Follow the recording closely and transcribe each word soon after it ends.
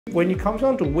When it comes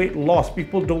down to weight loss,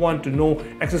 people don't want to know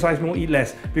exercise more, eat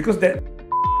less, because that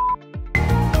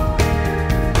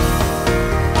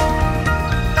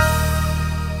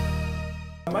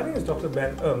My name is Dr.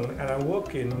 Ben Ng and I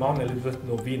work in Mount Elizabeth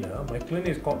Novena. My clinic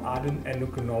is called Arden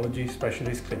Endocrinology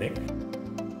Specialist Clinic.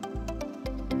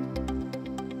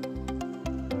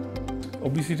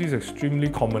 Obesity is extremely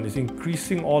common. It's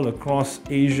increasing all across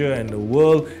Asia and the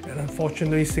world, and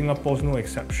unfortunately Singapore is no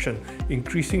exception.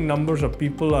 Increasing numbers of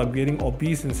people are getting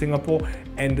obese in Singapore,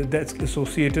 and that's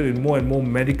associated with more and more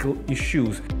medical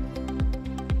issues.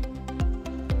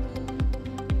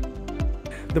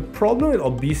 The problem with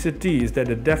obesity is that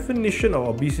the definition of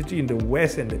obesity in the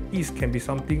West and the East can be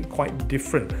something quite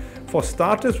different. For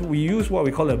starters, we use what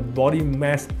we call a body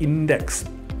mass index.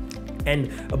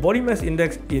 And a body mass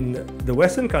index in the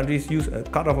Western countries use a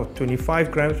cutoff of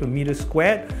 25 grams per meter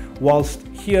squared, whilst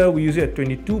here we use it at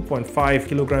 22.5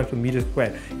 kilograms per meter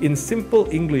squared. In simple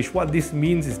English, what this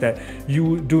means is that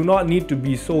you do not need to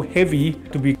be so heavy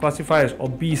to be classified as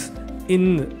obese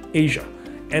in Asia.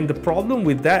 And the problem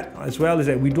with that as well is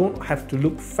that we don't have to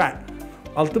look fat.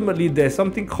 Ultimately, there's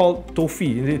something called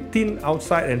TOFI, thin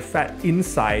outside and fat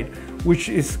inside, which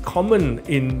is common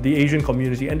in the Asian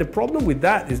community. And the problem with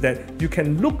that is that you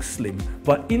can look slim,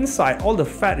 but inside all the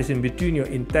fat is in between your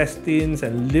intestines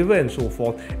and liver and so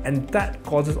forth, and that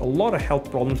causes a lot of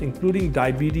health problems, including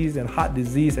diabetes and heart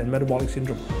disease and metabolic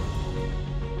syndrome.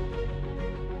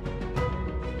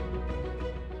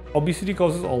 Obesity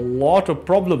causes a lot of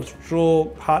problems: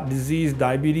 stroke, heart disease,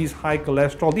 diabetes, high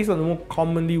cholesterol. These are the more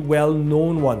commonly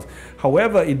well-known ones.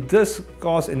 However, it does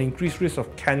cause an increased risk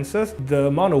of cancers. The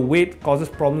amount of weight causes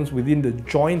problems within the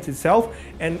joints itself.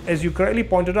 And as you correctly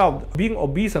pointed out, being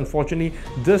obese, unfortunately,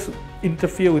 does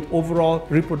interfere with overall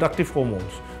reproductive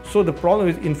hormones. So the problem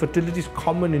with infertility is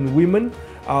common in women.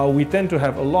 We tend to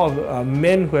have a lot of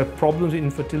men who have problems with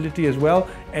infertility as well,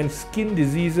 and skin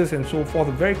diseases and so forth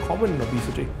are very common in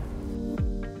obesity.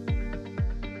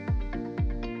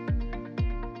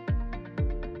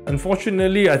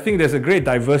 Unfortunately, I think there's a great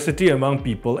diversity among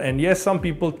people, and yes, some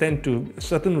people tend to,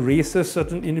 certain races,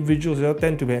 certain individuals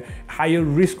tend to have higher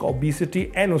risk of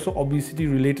obesity and also obesity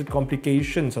related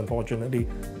complications, unfortunately.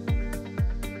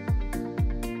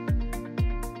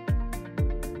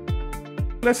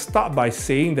 Let's start by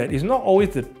saying that it's not always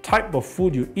the type of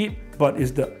food you eat, but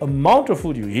it's the amount of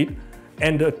food you eat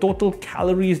and the total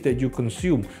calories that you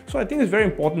consume. So I think it's very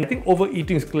important. I think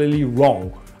overeating is clearly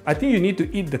wrong. I think you need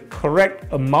to eat the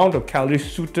correct amount of calories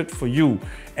suited for you,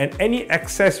 and any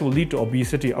excess will lead to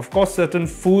obesity. Of course, certain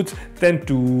foods tend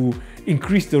to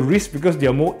increase the risk because they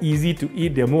are more easy to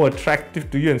eat, they're more attractive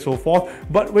to you and so forth.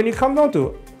 But when you come down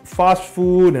to fast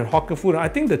food and hawker food, I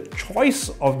think the choice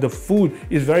of the food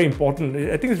is very important.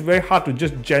 I think it's very hard to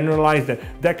just generalize that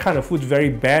that kind of food is very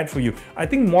bad for you. I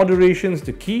think moderation is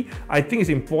the key. I think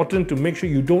it's important to make sure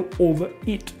you don't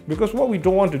overeat, because what we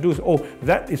don't want to do is, oh,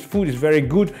 food is very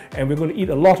good and we're going to eat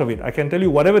a lot of it. I can tell you,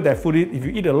 whatever that food is, if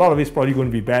you eat a lot of it, it's probably going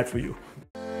to be bad for you.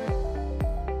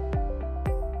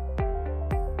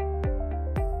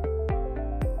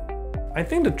 I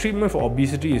think the treatment for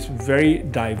obesity is very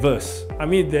diverse. I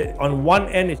mean, on one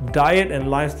end, diet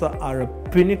and lifestyle are a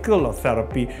pinnacle of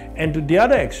therapy, and to the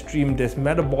other extreme, there's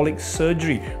metabolic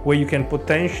surgery, where you can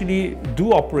potentially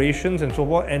do operations and so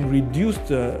forth and reduce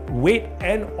the weight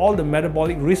and all the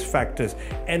metabolic risk factors,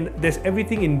 and there's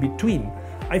everything in between.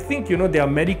 I think, there are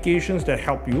medications that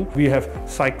help you. We have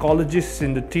psychologists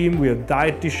in the team, we have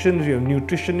dietitians, we have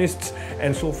nutritionists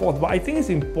and so forth. But I think it's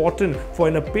important for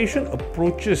when a patient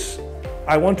approaches,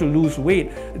 I want to lose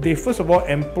weight, they first of all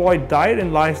employ diet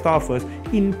and lifestyle first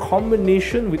in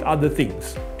combination with other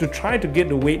things to try to get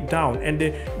the weight down. And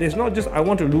there's not just I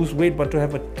want to lose weight, but to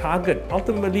have a target.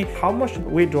 Ultimately, how much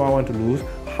weight do I want to lose?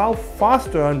 How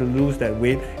fast do I want to lose that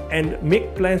weight? And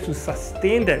make plans to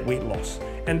sustain that weight loss.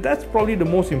 And that's probably the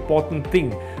most important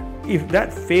thing. If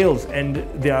that fails and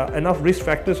there are enough risk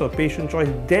factors for patient choice,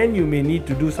 then you may need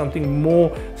to do something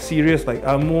more serious, like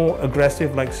more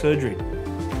aggressive, like surgery.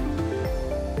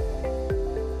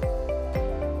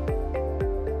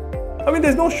 I mean,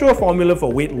 there's no sure formula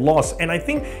for weight loss, and I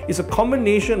think it's a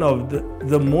combination of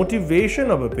the motivation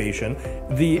of a patient,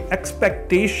 the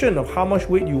expectation of how much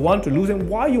weight you want to lose and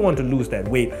why you want to lose that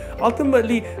weight.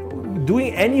 Ultimately,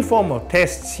 doing any form of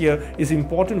tests here is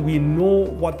important. We know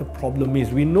what the problem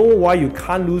is. We know why you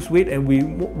can't lose weight, and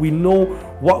we know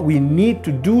what we need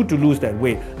to do to lose that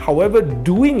weight. However,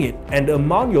 doing it and the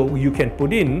amount you can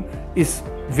put in is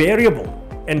variable,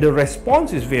 and the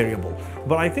response is variable.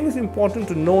 But I think it's important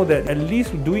to know that at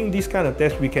least doing these kind of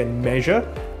tests, we can measure,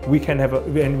 we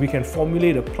can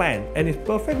formulate a plan. And it's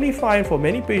perfectly fine for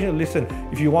many patients. Listen,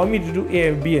 if you want me to do A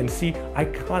and B and C, I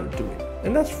can't do it.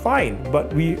 And that's fine,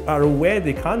 but we are aware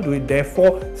they can't do it,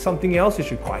 therefore something else is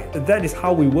required. That is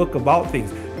how we work about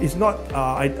things. It's not,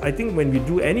 I think when we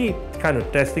do any kind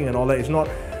of testing and all that, it's not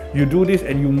you do this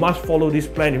and you must follow this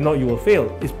plan, if not you will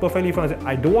fail. It's perfectly fine to say,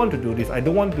 I don't want to do this, I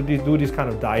don't want to do this kind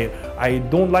of diet, I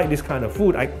don't like this kind of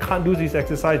food, I can't do this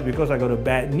exercise because I got a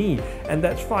bad knee, and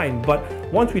that's fine. But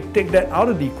once we take that out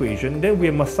of the equation, then we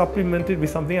must supplement it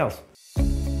with something else.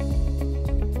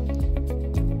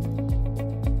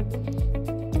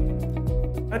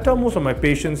 I tell most of my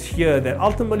patients here that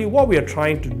ultimately what we are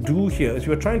trying to do here is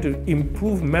we're trying to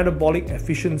improve metabolic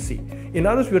efficiency. In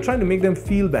other words, we're trying to make them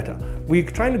feel better. We're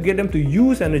trying to get them to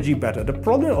use energy better. The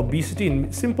problem with obesity,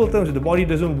 in simple terms, is the body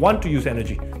doesn't want to use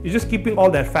energy. It's just keeping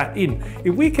all that fat in.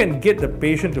 If we can get the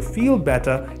patient to feel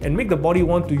better and make the body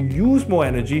want to use more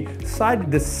energy,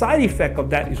 the side effect of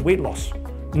that is weight loss,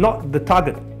 not the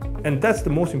target. And that's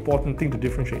the most important thing to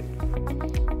differentiate.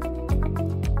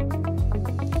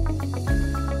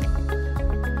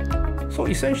 So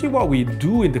essentially what we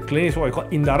do in the clinic is what we call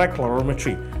indirect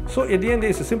calorimetry. So at the end,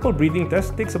 it's a simple breathing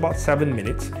test, takes about 7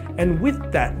 minutes. And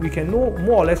with that, we can know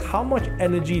more or less how much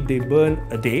energy they burn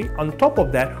a day. On top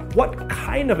of that, what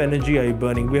kind of energy are you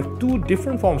burning? We have two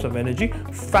different forms of energy,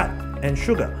 fat and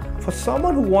sugar. For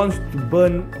someone who wants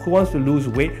to lose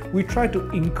weight, we try to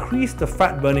increase the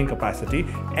fat burning capacity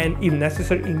and, if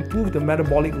necessary, improve the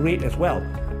metabolic rate as well.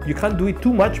 You can't do it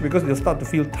too much because they'll start to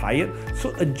feel tired.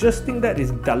 So adjusting that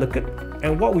is delicate.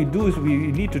 And what we do is we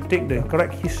need to take the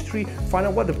correct history, find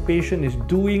out what the patient is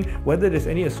doing, whether there's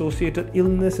any associated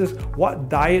illnesses, what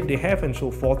diet they have and so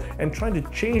forth, and trying to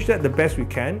change that the best we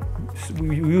can,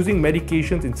 using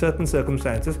medications in certain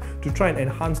circumstances to try and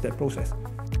enhance that process.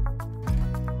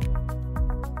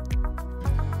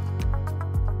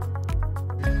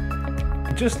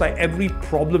 Just like every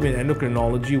problem in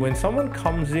endocrinology, when someone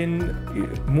comes in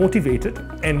motivated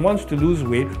and wants to lose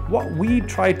weight, what we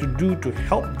try to do to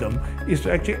help them is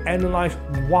to actually analyze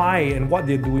why and what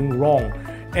they're doing wrong.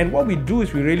 And what we do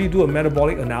is we really do a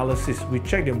metabolic analysis. We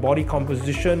check their body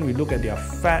composition, we look at their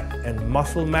fat and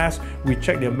muscle mass, we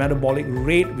check their metabolic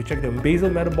rate, we check their basal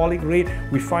metabolic rate,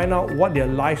 we find out what their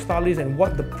lifestyle is and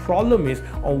what the problem is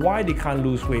on why they can't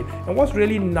lose weight. And what's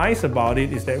really nice about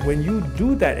it is that when you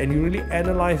do that and you really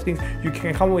analyze things, you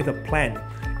can come up with a plan.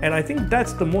 And I think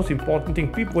that's the most important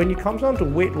thing. People, when it comes down to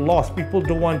weight loss, people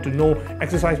don't want to know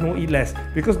exercise more, eat less,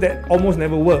 because that almost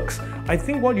never works. I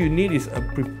think what you need is a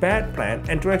prepared plan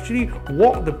and to actually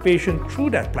walk the patient through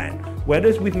that plan. Whether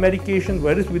it's with medication,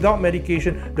 whether it's without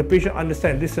medication, the patient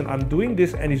understands, listen, I'm doing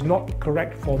this and it's not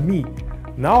correct for me.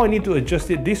 Now I need to adjust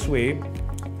it this way.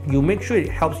 You make sure it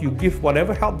helps, you give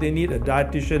whatever help they need, a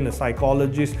dietitian, a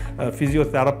psychologist, a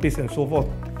physiotherapist and so forth.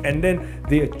 And then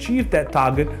they achieve that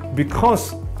target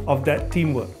because of that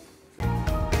teamwork.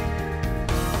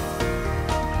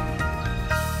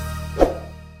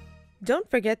 Don't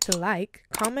forget to like,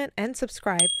 comment, and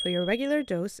subscribe for your regular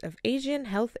dose of Asian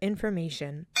health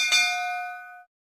information.